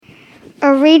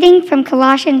A reading from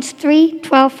Colossians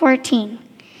 3:12-14.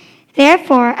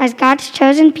 Therefore, as God's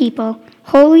chosen people,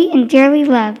 holy and dearly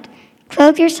loved,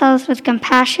 clothe yourselves with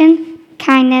compassion,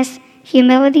 kindness,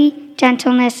 humility,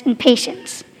 gentleness, and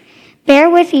patience. Bear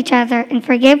with each other and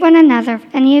forgive one another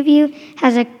if any of you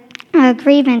has a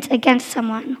grievance against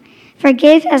someone.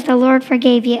 Forgive as the Lord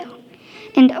forgave you.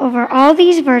 And over all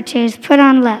these virtues put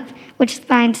on love, which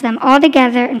binds them all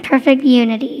together in perfect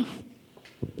unity.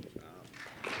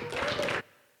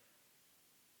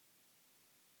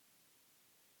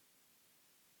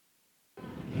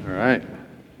 All right.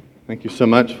 Thank you so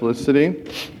much, Felicity.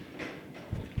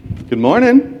 Good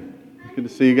morning. Good to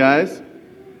see you guys.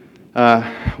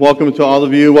 Welcome to all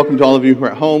of you. Welcome to all of you who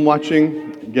are at home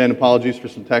watching. Again, apologies for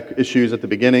some tech issues at the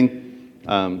beginning.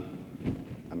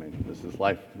 This is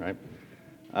life, right?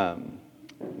 I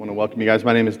want to welcome you guys.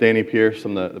 My name is Danny Pierce.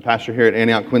 I'm the pastor here at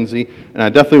Antioch Quincy, and I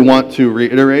definitely want to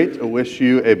reiterate or wish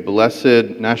you a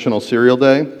blessed National Cereal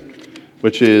Day,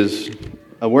 which is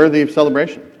a worthy of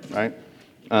celebration, right?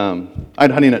 I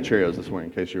had Honey Nut Cheerios this morning,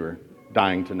 in case you were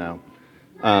dying to know.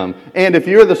 And if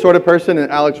you're the sort of person that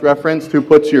Alex referenced who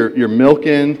puts your milk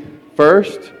in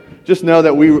first, just know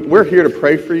that we're here to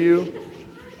pray for you.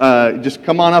 Just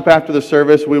come on up after the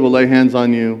service. We will lay hands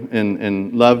on you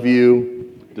and love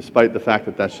you, despite the fact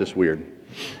that that's just weird.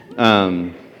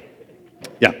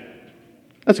 Yeah,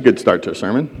 that's a good start to a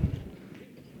sermon.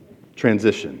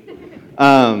 Transition.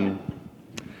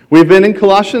 We've been in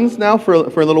Colossians now for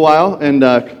a little while, and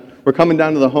we're coming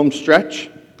down to the home stretch.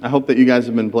 I hope that you guys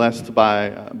have been blessed by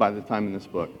the time in this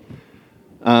book.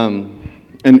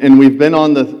 And we've been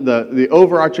on the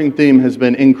overarching theme has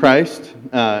been in Christ,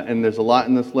 and there's a lot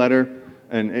in this letter.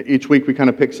 And each week we kind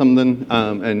of pick something,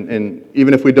 and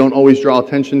even if we don't always draw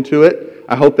attention to it,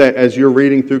 I hope that as you're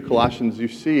reading through Colossians, you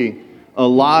see a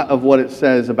lot of what it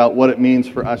says about what it means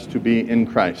for us to be in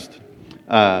Christ.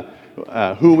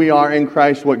 Who we are in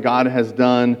Christ, what God has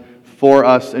done for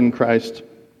us in Christ.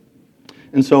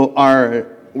 And so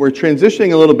we're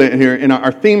transitioning a little bit here in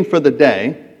our theme for the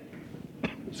day,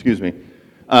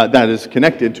 that is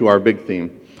connected to our big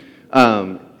theme,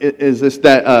 is this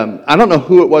that, I don't know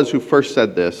who it was who first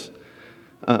said this,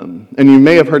 and you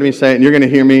may have heard me say it, and you're going to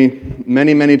hear me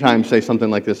many, many times say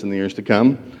something like this in the years to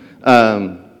come,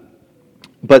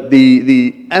 but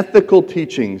the ethical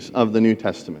teachings of the New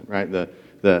Testament, right, the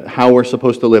how we're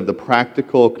supposed to live, the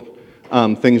practical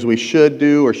things we should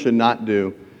do or should not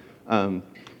do,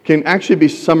 can actually be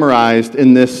summarized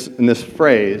in this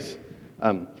phrase,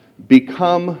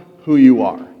 become who you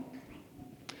are.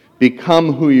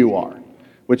 Become who you are,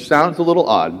 which sounds a little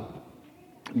odd,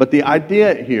 but the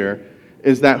idea here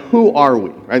is that who are we,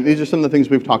 right? These are some of the things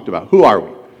we've talked about. Who are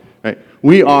we, right?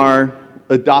 We are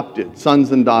adopted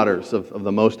sons and daughters of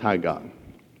the Most High God.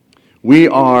 We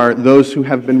are those who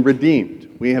have been redeemed.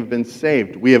 We have been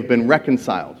saved. We have been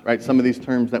reconciled, right? Some of these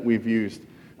terms that we've used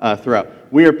throughout.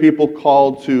 We are people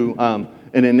called to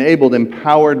and enabled,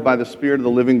 empowered by the Spirit of the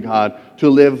living God to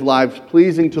live lives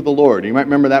pleasing to the Lord. You might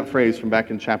remember that phrase from back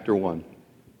in chapter 1.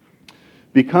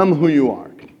 Become who you are.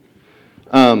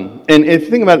 And if you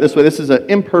think about it this way, this is an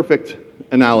imperfect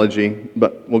analogy,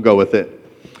 but we'll go with it.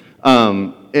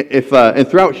 And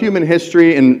throughout human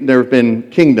history, and there have been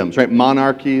kingdoms, right?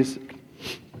 Monarchies.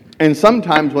 And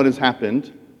sometimes what has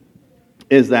happened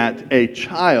is that a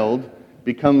child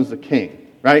becomes a king,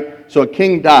 right? So a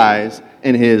king dies,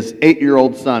 and his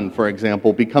 8-year-old son, for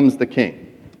example, becomes the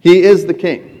king. He is the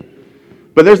king.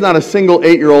 But there's not a single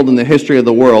 8-year-old in the history of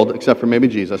the world, except for maybe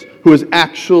Jesus, who is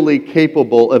actually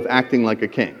capable of acting like a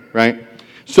king, right?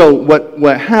 So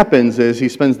what happens is he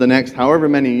spends the next however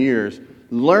many years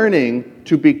learning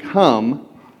to become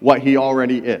what he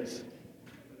already is.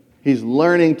 He's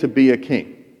learning to be a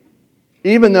king,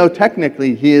 even though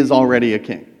technically he is already a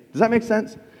king. Does that make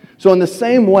sense? So in the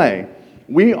same way,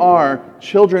 we are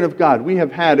children of God. We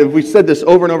have had, if we said this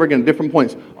over and over again at different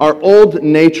points, our old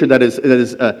nature that is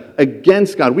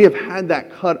against God, we have had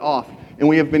that cut off, and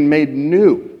we have been made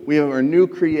new. We have our new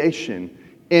creation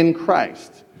in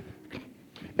Christ.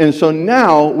 And so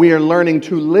now we are learning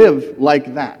to live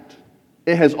like that.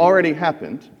 It has already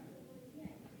happened,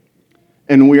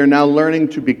 and we are now learning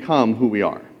to become who we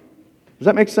are. Does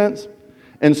that make sense?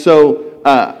 And so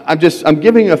I'm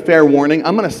giving you a fair warning.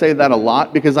 I'm going to say that a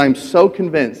lot because I'm so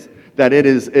convinced that it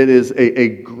is a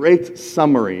great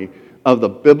summary of the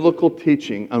biblical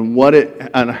teaching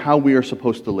on how we are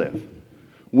supposed to live.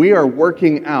 We are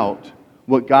working out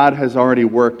what God has already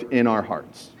worked in our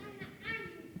hearts.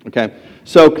 Okay,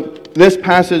 so this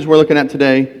passage we're looking at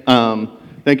today.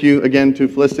 Thank you again to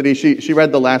Felicity. She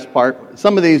read the last part.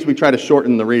 Some of these we try to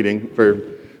shorten the reading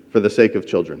for the sake of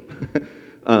children.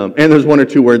 And there's one or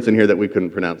two words in here that we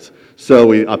couldn't pronounce, so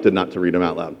we opted not to read them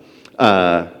out loud.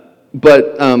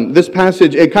 But this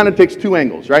passage, it kind of takes two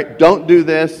angles, right? Don't do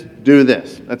this, do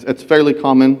this. That's fairly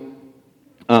common.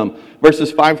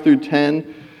 Verses 5 through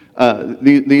 10,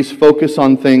 these focus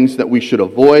on things that we should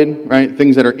avoid, right?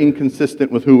 Things that are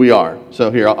inconsistent with who we are.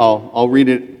 So here, I'll read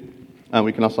it.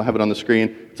 We can also have it on the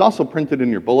screen. It's also printed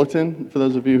in your bulletin for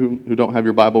those of you who don't have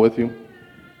your Bible with you.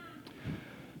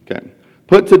 Okay.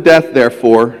 Put to death,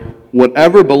 therefore,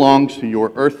 whatever belongs to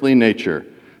your earthly nature: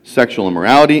 sexual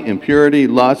immorality, impurity,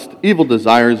 lust, evil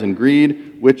desires, and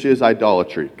greed, which is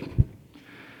idolatry.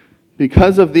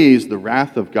 Because of these, the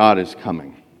wrath of God is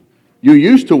coming. You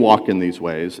used to walk in these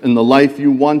ways in the life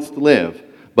you once lived,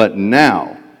 but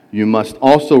now you must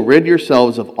also rid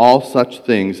yourselves of all such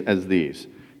things as these: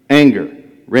 anger,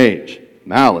 rage,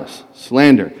 malice,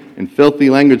 slander, and filthy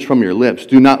language from your lips.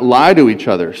 Do not lie to each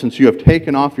other, since you have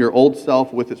taken off your old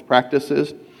self with its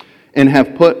practices and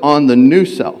have put on the new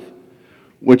self,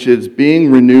 which is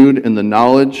being renewed in the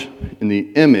knowledge, in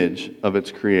the image of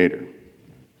its creator.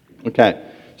 Okay,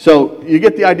 so you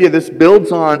get the idea. This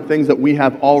builds on things that we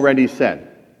have already said.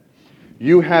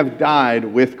 You have died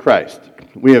with Christ.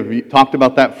 We have talked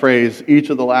about that phrase each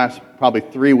of the last probably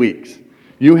 3 weeks.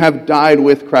 You have died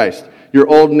with Christ. Your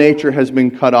old nature has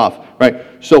been cut off, right?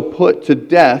 So put to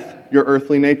death your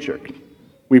earthly nature.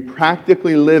 We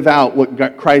practically live out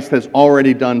what Christ has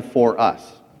already done for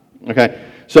us, okay?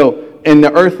 So, and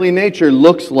the earthly nature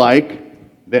looks like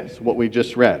this, what we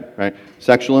just read, right?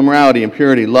 Sexual immorality,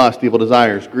 impurity, lust, evil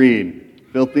desires, greed,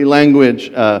 filthy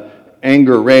language,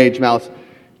 anger, rage, malice.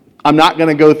 I'm not going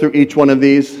to go through each one of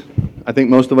these. I think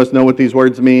most of us know what these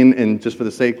words mean, and just for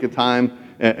the sake of time,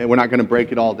 we're not going to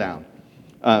break it all down.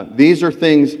 These are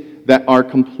things that are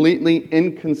completely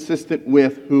inconsistent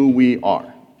with who we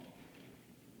are.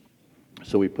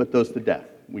 So we put those to death.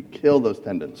 We kill those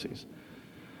tendencies.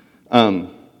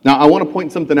 Now, I want to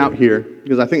point something out here,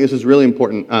 because I think this is really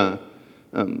important,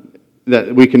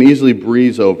 that we can easily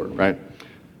breeze over, right?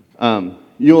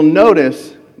 You'll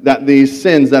notice that these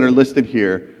sins that are listed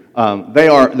here, they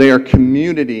are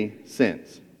community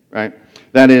sins, right?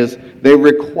 That is, they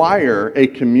require a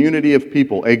community of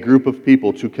people, a group of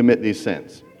people to commit these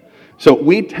sins. So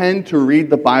we tend to read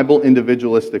the Bible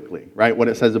individualistically, right? What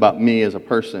it says about me as a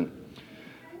person.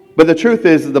 But the truth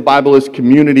is that the Bible is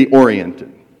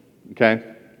community-oriented, okay?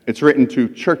 It's written to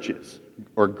churches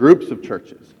or groups of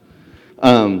churches.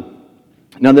 Now,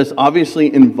 this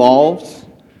obviously involves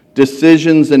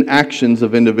decisions and actions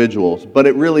of individuals, but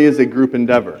it really is a group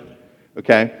endeavor,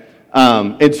 okay?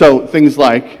 And so things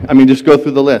like, just go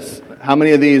through the list. How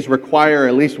many of these require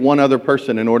at least one other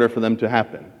person in order for them to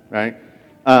happen, right?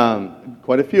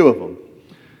 Quite a few of them.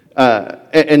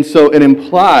 And so it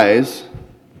implies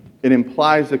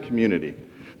a community.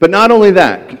 But not only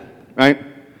that, right?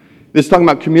 This is talking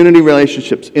about community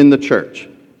relationships in the church.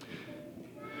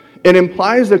 It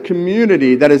implies a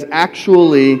community that is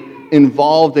actually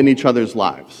involved in each other's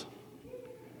lives.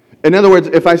 In other words,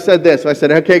 if I said,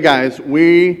 okay, guys,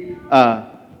 we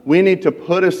need to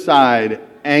put aside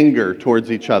anger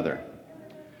towards each other.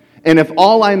 And if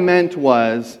all I meant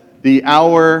was the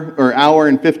hour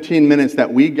and 15 minutes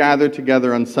that we gather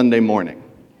together on Sunday morning,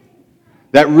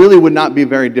 that really would not be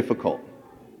very difficult,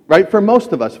 right? For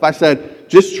most of us, if I said,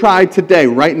 just try today,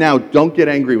 right now, don't get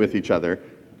angry with each other,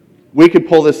 we could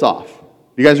pull this off.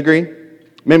 You guys agree?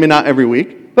 Maybe not every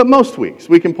week, but most weeks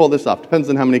we can pull this off. Depends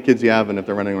on how many kids you have and if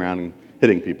they're running around and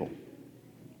hitting people.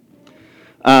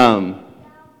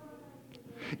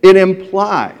 It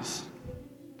implies,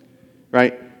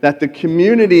 right, that the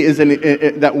community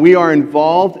that we are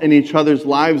involved in each other's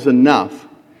lives enough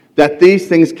that these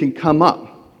things can come up,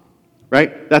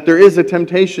 right? That there is a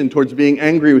temptation towards being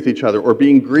angry with each other or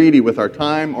being greedy with our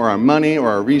time or our money or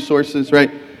our resources,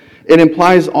 right? It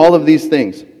implies all of these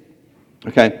things,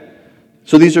 okay?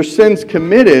 So these are sins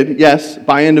committed, yes,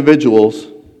 by individuals,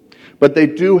 but they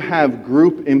do have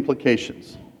group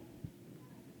implications.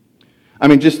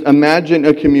 Just imagine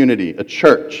a community, a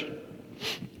church,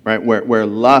 right, where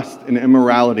lust and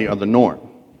immorality are the norm.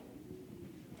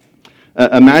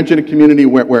 Imagine a community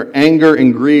where anger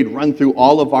and greed run through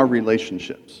all of our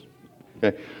relationships.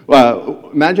 Okay?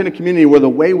 Imagine a community where the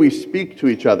way we speak to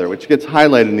each other, which gets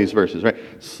highlighted in these verses, right?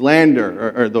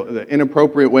 Slander, or the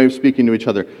inappropriate way of speaking to each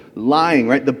other. Lying,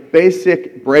 right? The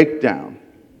basic breakdown,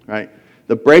 right?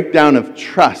 The breakdown of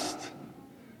trust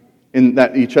in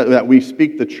that we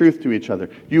speak the truth to each other.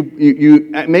 You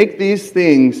make these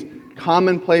things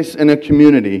commonplace in a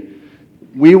community,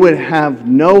 we would have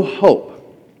no hope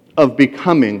of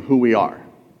becoming who we are.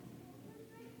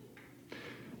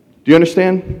 Do you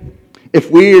understand?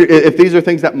 If these are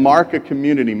things that mark a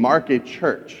community, mark a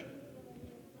church,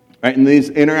 right, and these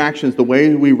interactions, the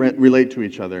way we relate to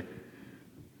each other,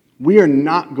 we are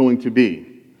not going to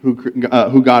be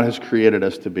who God has created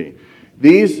us to be.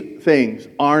 These things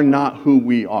are not who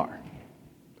we are.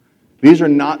 These are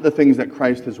not the things that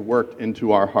Christ has worked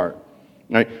into our heart.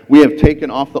 Right? We have taken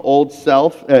off the old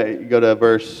self. Go to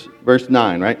verse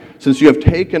 9, right? Since you have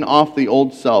taken off the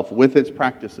old self with its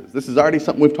practices. This is already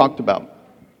something we've talked about.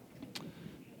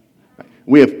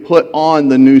 We have put on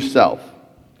the new self.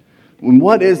 And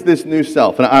what is this new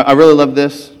self? And I really love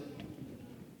this.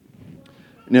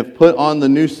 And have put on the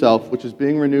new self, which is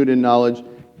being renewed in knowledge,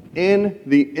 in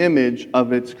the image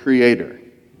of its creator.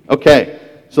 Okay,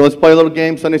 so let's play a little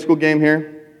game, Sunday school game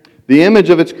here. The image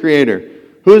of its creator.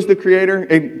 Who is the creator?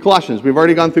 In Colossians, we've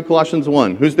already gone through Colossians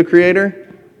 1. Who's the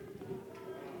creator?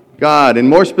 God. And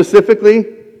more specifically,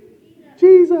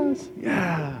 Jesus.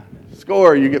 Yeah.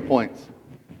 Score, you get points.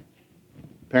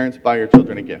 Parents, buy your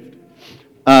children a gift.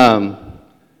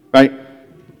 Right?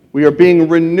 We are being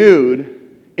renewed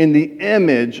in the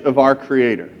image of our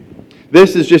Creator.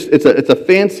 This is just, it's a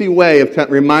fancy way of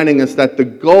reminding us that the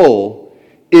goal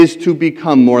is to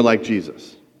become more like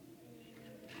Jesus.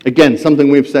 Again,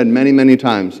 something we've said many, many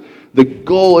times. The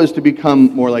goal is to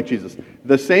become more like Jesus.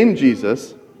 The same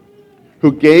Jesus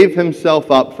who gave himself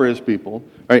up for his people,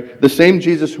 right? The same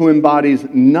Jesus who embodies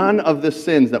none of the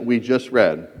sins that we just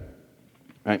read,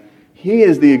 right? He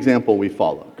is the example we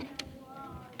follow,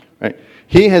 right?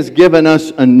 He has given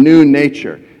us a new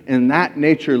nature, and that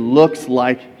nature looks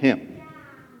like him,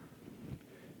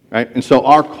 right? And so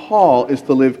our call is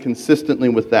to live consistently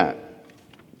with that.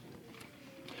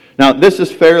 Now, this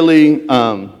is fairly,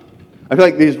 I feel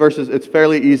like these verses, it's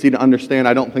fairly easy to understand.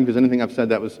 I don't think there's anything I've said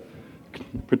that was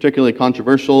particularly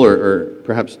controversial or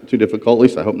perhaps too difficult, at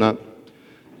least I hope not.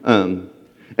 And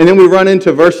then we run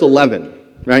into verse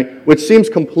 11, right, which seems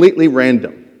completely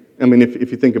random. I mean, if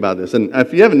you think about this. And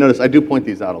if you haven't noticed, I do point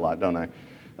these out a lot, don't I?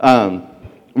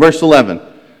 Verse 11.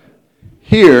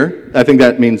 Here, I think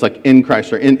that means like in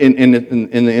Christ, or in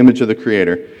the image of the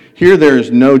Creator. Here there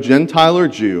is no Gentile or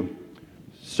Jew,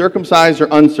 circumcised or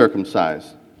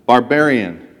uncircumcised,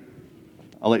 barbarian.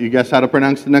 I'll let you guess how to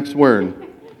pronounce the next word.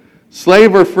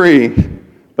 Slave or free,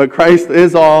 but Christ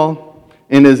is all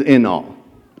and is in all.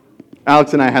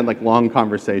 Alex and I had like long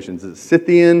conversations. Is it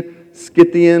Scythian,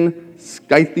 Scythian,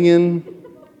 Scythian?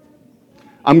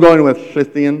 I'm going with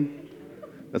Scythian.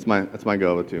 That's my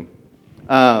go-to.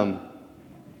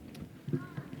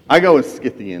 I go with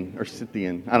Scythian or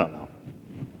Scythian. I don't know.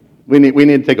 We need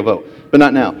to take a vote, but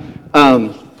not now.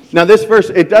 Now this verse,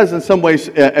 it does in some ways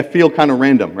feel kind of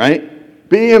random, right?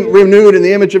 Being renewed in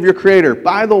the image of your Creator.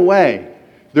 By the way,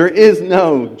 there is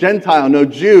no Gentile, no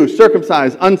Jew,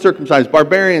 circumcised, uncircumcised,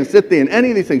 barbarian, Scythian, any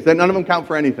of these things. None of them count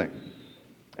for anything.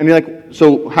 And you're like,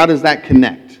 so how does that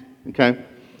connect? Okay?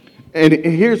 And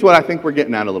here's what I think we're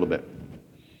getting at a little bit.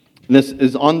 And this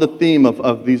is on the theme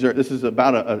of these. This is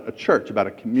about a church, about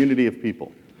a community of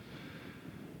people.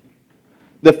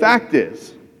 The fact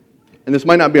is, and this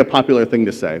might not be a popular thing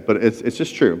to say, but it's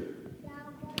just true.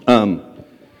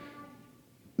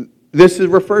 This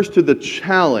refers to the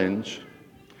challenge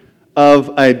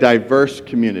of a diverse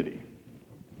community.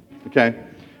 Okay?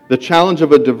 The challenge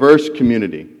of a diverse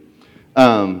community.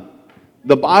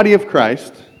 The body of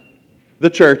Christ, the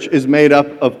church, is made up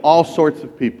of all sorts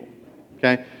of people.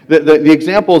 Okay? The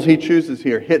examples he chooses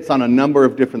here hits on a number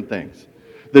of different things.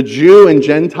 The Jew and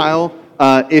Gentile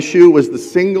issue was the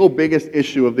single biggest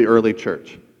issue of the early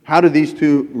church. How do these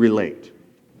two relate?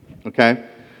 Okay?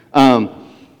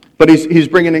 But he's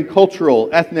bringing in cultural,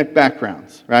 ethnic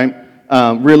backgrounds, right?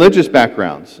 Religious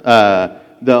backgrounds.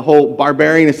 The whole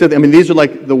barbarian, I mean, these are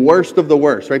like the worst of the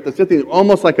worst, right? The Scythians,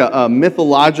 almost like a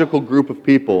mythological group of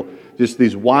people, just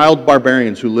these wild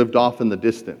barbarians who lived off in the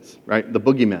distance, right? The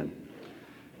boogeymen.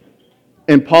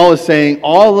 And Paul is saying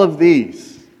all of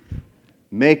these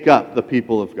make up the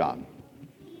people of God.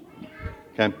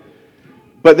 Okay?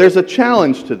 But there's a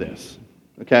challenge to this.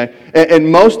 Okay?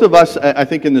 And most of us, I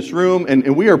think, in this room,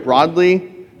 and we are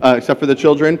broadly, except for the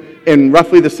children, in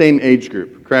roughly the same age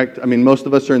group, correct? I mean, most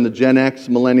of us are in the Gen X,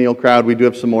 millennial crowd. We do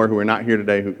have some more who are not here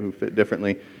today who fit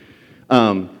differently.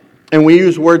 And we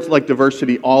use words like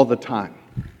diversity all the time.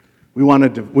 We want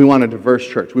a diverse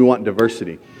church. We want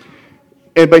diversity.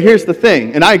 But here's the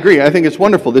thing, and I agree, I think it's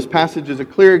wonderful. This passage is a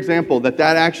clear example that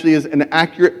actually is an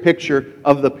accurate picture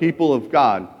of the people of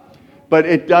God. But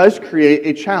it does create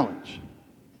a challenge.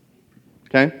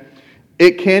 Okay?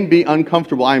 It can be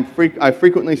uncomfortable. I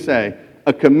frequently say,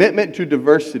 a commitment to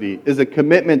diversity is a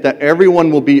commitment that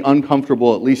everyone will be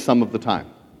uncomfortable at least some of the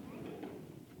time.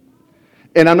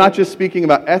 And I'm not just speaking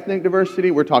about ethnic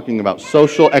diversity, we're talking about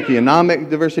social, economic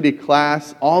diversity,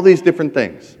 class, all these different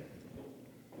things.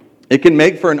 It can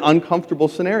make for an uncomfortable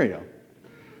scenario.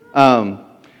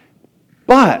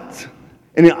 But,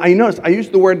 and I notice I use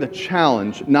the word the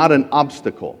challenge, not an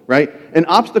obstacle, right? An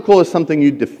obstacle is something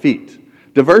you defeat.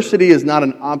 Diversity is not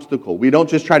an obstacle. We don't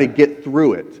just try to get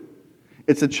through it.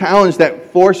 It's a challenge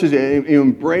that forces you, you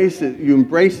embrace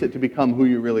it to become who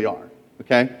you really are,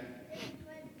 okay?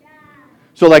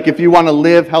 So like if you want to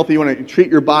live healthy, you want to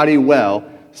treat your body well,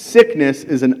 sickness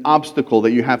is an obstacle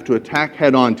that you have to attack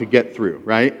head on to get through,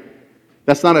 right?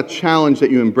 That's not a challenge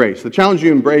that you embrace. The challenge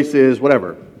you embrace is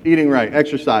whatever, eating right,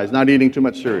 exercise, not eating too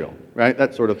much cereal, right?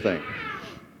 That sort of thing.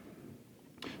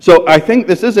 So I think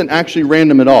this isn't actually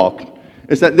random at all.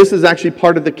 It's that this is actually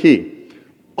part of the key.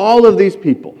 All of these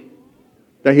people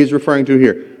that he's referring to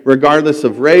here, regardless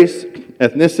of race,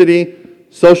 ethnicity,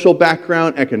 social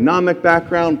background, economic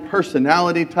background,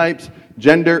 personality types,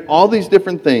 gender, all these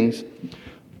different things,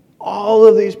 all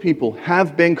of these people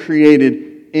have been created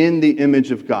in the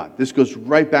image of God. This goes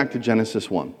right back to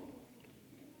Genesis 1.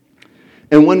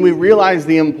 And when we realize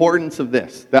the importance of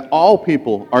this, that all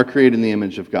people are created in the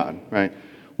image of God, right?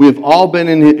 We have all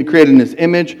been created in His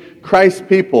image. Christ's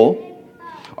people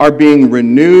are being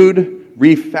renewed,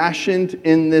 refashioned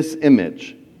in this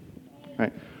image,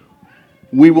 right?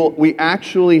 We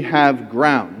actually have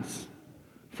grounds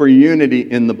for unity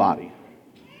in the body.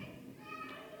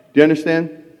 Do you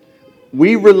understand?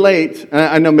 We relate, and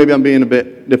I know maybe I'm being a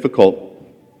bit difficult.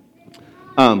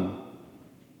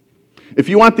 If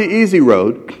you want the easy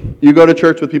road, you go to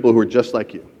church with people who are just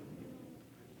like you,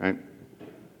 right?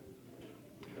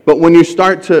 But when you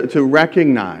start to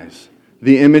recognize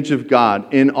the image of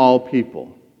God in all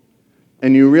people,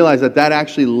 and you realize that that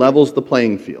actually levels the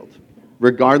playing field,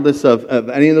 regardless of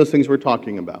any of those things we're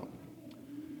talking about,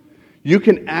 you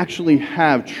can actually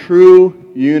have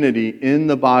true unity in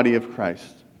the body of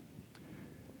Christ.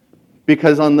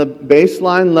 Because on the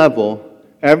baseline level,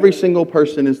 every single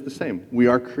person is the same. We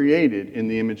are created in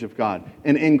the image of God.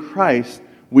 And in Christ,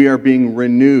 we are being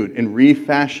renewed and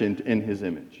refashioned in His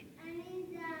image.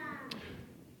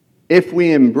 If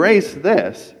we embrace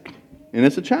this, and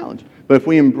it's a challenge, but if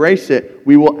we embrace it,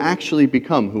 we will actually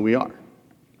become who we are,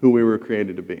 who we were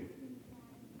created to be.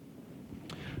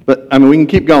 But, we can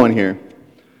keep going here.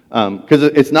 Because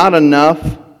it's not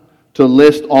enough to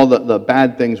list all the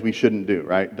bad things we shouldn't do,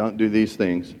 right? Don't do these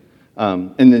things.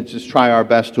 And then just try our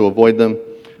best to avoid them.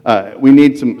 We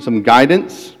need some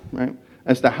guidance, right,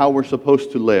 as to how we're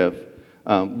supposed to live.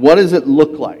 What does it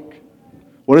look like?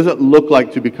 What does it look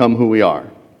like to become who we are?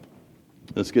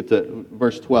 Let's get to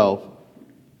verse 12.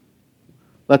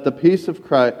 Let the peace of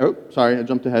Christ... Oh, sorry, I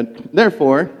jumped ahead.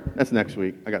 Therefore, that's next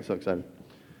week. I got so excited.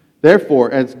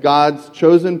 Therefore, as God's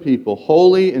chosen people,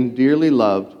 holy and dearly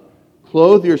loved,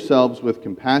 clothe yourselves with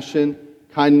compassion,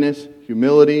 kindness,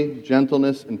 humility,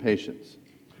 gentleness, and patience.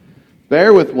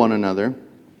 Bear with one another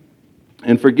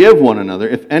and forgive one another.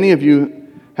 If any of you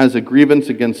has a grievance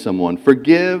against someone,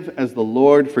 forgive as the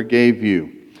Lord forgave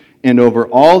you. And over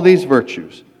all these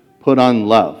virtues, put on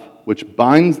love, which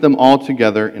binds them all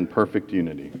together in perfect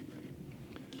unity.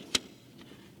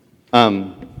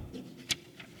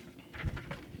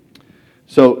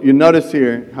 So you notice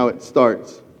here how it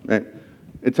starts, right?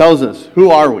 It tells us,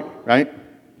 who are we, right?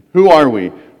 Who are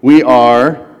we? We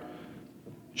are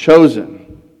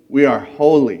chosen. We are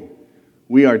holy.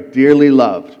 We are dearly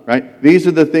loved, right? These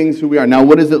are the things who we are. Now,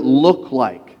 what does it look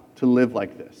like to live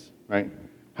like this, right?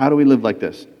 How do we live like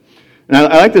this? And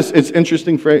I like this, it's an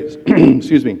interesting phrase,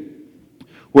 excuse me.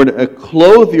 We're to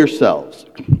clothe yourselves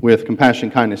with compassion,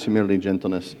 kindness, humility,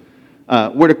 gentleness.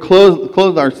 We're to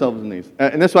clothe ourselves in these.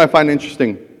 And that's what I find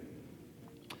interesting.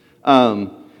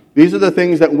 These are the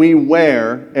things that we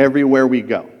wear everywhere we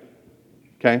go.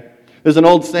 Okay? There's an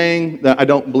old saying that I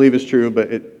don't believe is true, but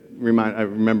I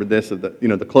remember this, of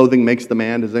the clothing makes the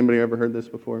man. Has anybody ever heard this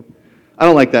before? I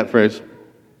don't like that phrase.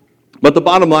 But the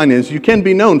bottom line is, you can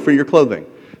be known for your clothing.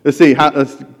 Let's see,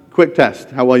 let's quick test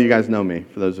how well you guys know me,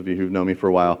 for those of you who've known me for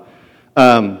a while.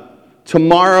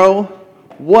 Tomorrow,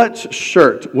 what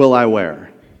shirt will I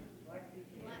wear?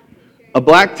 A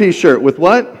black t-shirt with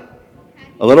what?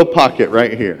 A little pocket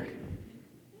right here.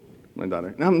 My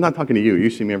daughter. No, I'm not talking to you.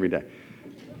 You see me every day.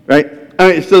 Right? All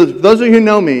right, so those of you who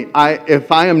know me,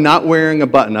 if I am not wearing a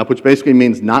button-up, which basically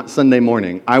means not Sunday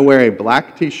morning, I wear a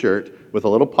black t-shirt with a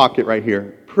little pocket right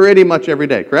here pretty much every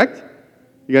day, correct?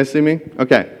 You guys see me?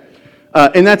 Okay.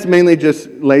 And that's mainly just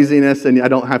laziness, and I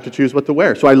don't have to choose what to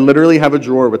wear. So I literally have a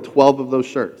drawer with 12 of those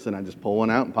shirts, and I just pull one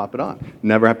out and pop it on.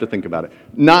 Never have to think about it.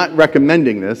 Not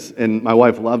recommending this, and my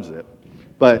wife loves it.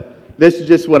 But This is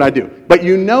just what I do. But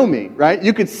you know me, right?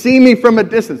 You could see me from a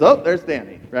distance. Oh, there's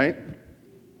Danny, right?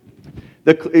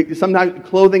 Sometimes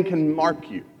clothing can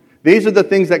mark you. These are the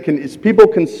things that people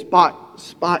can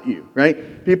spot you,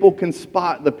 right? People can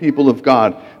spot the people of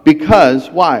God. Because,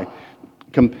 why?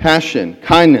 Compassion,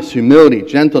 kindness, humility,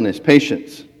 gentleness,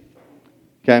 patience.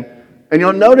 Okay? And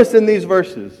you'll notice in these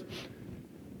verses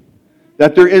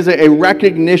that there is a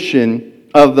recognition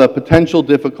of the potential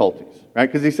difficulties, right?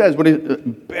 Because he says,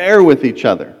 bear with each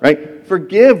other, right?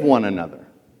 Forgive one another.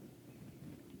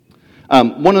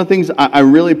 One of the things I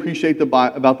really appreciate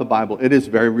about the Bible, it is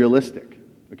very realistic,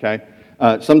 okay?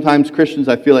 Sometimes Christians,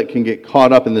 I feel like, can get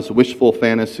caught up in this wishful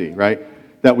fantasy, right?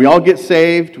 That we all get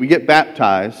saved, we get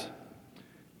baptized,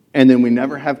 and then we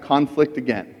never have conflict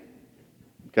again,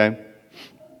 okay?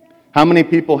 How many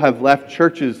people have left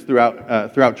churches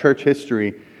throughout church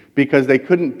history because they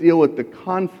couldn't deal with the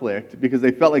conflict because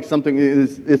they felt like something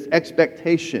is this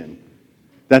expectation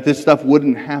that this stuff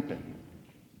wouldn't happen?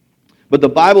 But the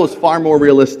Bible is far more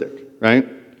realistic, right?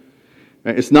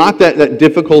 It's not that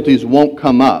difficulties won't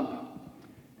come up.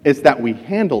 It's that we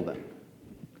handle them.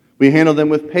 We handle them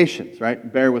with patience,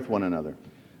 right? Bear with one another.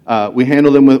 We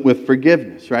handle them with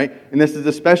forgiveness, right? And this is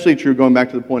especially true going back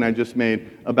to the point I just made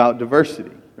about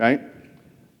diversity, right?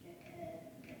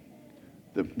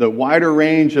 The wider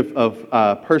range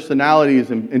of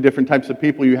personalities and different types of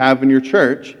people you have in your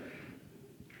church,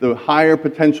 the higher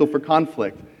potential for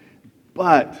conflict.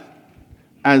 But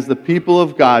as the people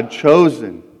of God,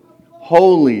 chosen,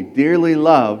 holy, dearly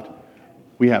loved,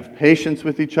 we have patience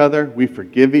with each other. We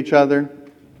forgive each other.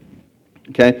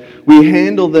 Okay? We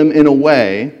handle them in a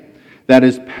way that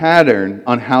is patterned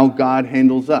on how God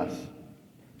handles us.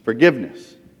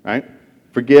 Forgiveness, right?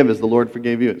 Forgive as the Lord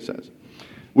forgave you, it says.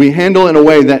 We handle in a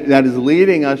way that is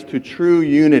leading us to true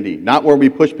unity, not where we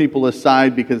push people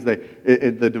aside because the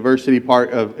diversity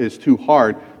part is too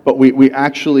hard, but we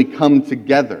actually come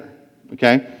together.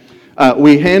 Okay?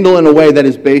 We handle in a way that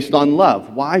is based on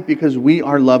love. Why? Because we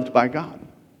are loved by God.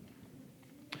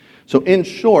 So in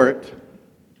short,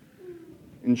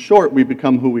 we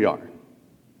become who we are.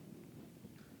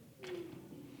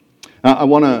 I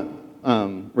want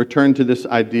to return to this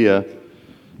idea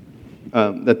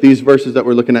that these verses that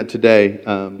we're looking at today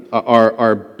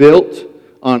are built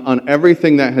on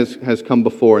everything that has come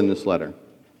before in this letter.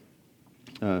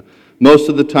 Most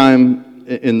of the time,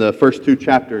 in the first two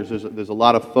chapters, there's a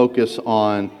lot of focus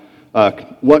on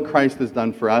what Christ has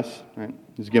done for us. Right?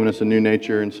 He's given us a new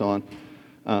nature and so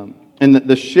on. And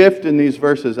the shift in these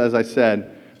verses, as I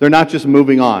said, they're not just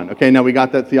moving on. Okay, now we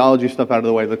got that theology stuff out of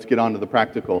the way. Let's get on to the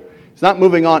practical. It's not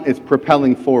moving on. It's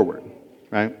propelling forward.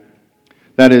 Right?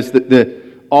 That is,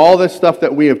 all this stuff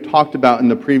that we have talked about in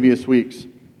the previous weeks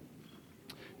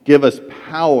give us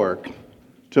power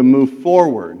to move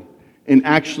forward and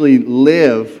actually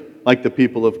live like the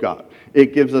people of God.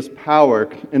 It gives us power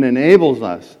and enables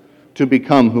us to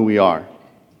become who we are.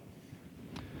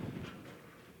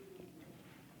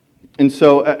 And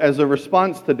so as a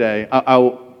response today, I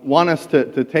want us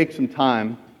to take some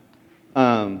time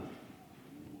to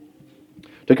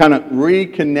kind of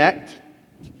reconnect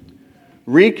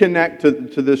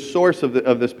to this source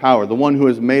of this power, the one who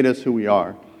has made us who we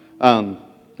are.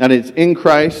 That is, in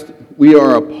Christ, we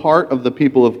are a part of the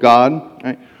people of God.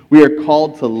 Right? We are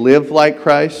called to live like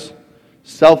Christ,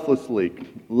 selflessly,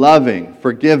 loving,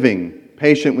 forgiving,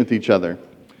 patient with each other.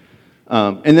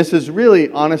 And this is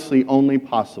really, honestly, only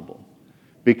possible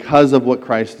because of what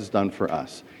Christ has done for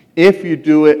us. If you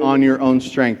do it on your own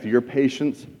strength, your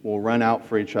patience will run out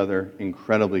for each other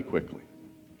incredibly quickly.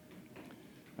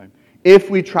 Right?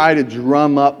 If we try to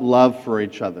drum up love for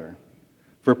each other,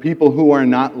 for people who are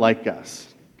not like us,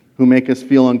 who make us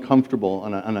feel uncomfortable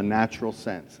on a natural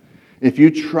sense, if you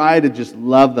try to just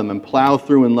love them and plow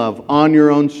through in love on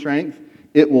your own strength,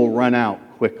 it will run out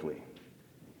quickly.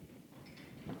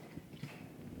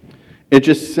 It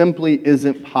just simply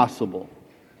isn't possible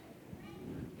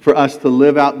for us to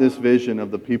live out this vision of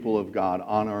the people of God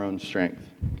on our own strength,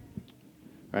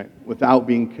 right? Without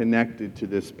being connected to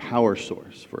this power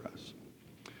source for us.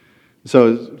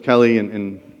 So as Kelly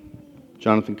and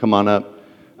Jonathan come on up,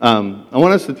 I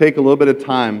want us to take a little bit of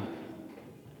time.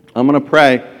 I'm going to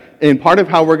pray. And part of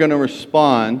how we're going to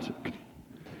respond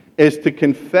is to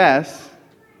confess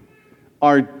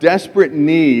our desperate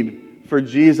need for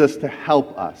Jesus to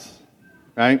help us,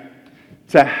 right?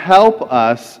 To help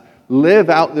us live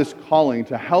out this calling,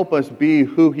 to help us be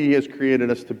who He has created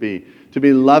us to be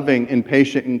loving and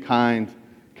patient and kind,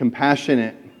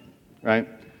 compassionate, right?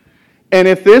 And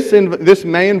if this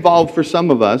may involve for some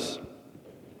of us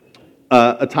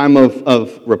a time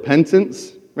of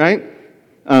repentance, right?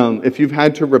 if you've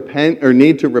had to repent or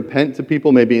need to repent to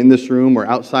people, maybe in this room or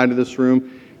outside of this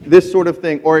room, this sort of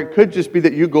thing. Or it could just be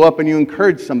that you go up and you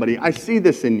encourage somebody. I see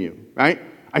this in you, right?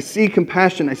 I see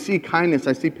compassion. I see kindness.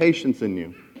 I see patience in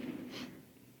you.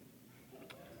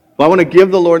 Well, I want to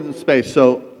give the Lord the space.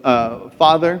 So,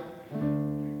 Father,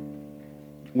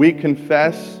 we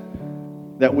confess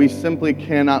that we simply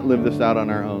cannot live this out on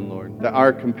our own, Lord. That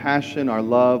our compassion, our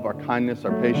love, our kindness,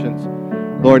 our patience,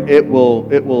 Lord, it will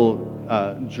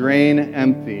drain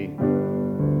empty.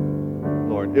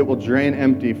 Lord, it will drain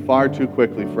empty far too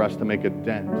quickly for us to make a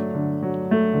dent.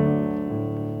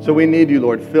 So we need you,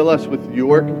 Lord. Fill us with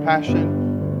your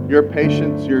compassion, your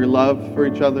patience, your love for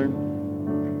each other.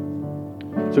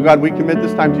 So God, we commit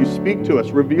this time to you. Speak to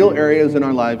us. Reveal areas in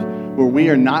our lives where we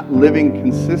are not living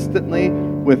consistently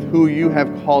with who you have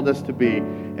called us to be.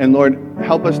 And Lord,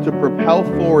 help us to propel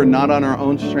forward not on our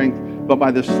own strength, but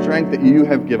by the strength that you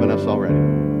have given us already.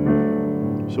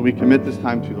 So we commit this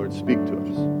time to you, Lord. Speak to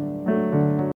us.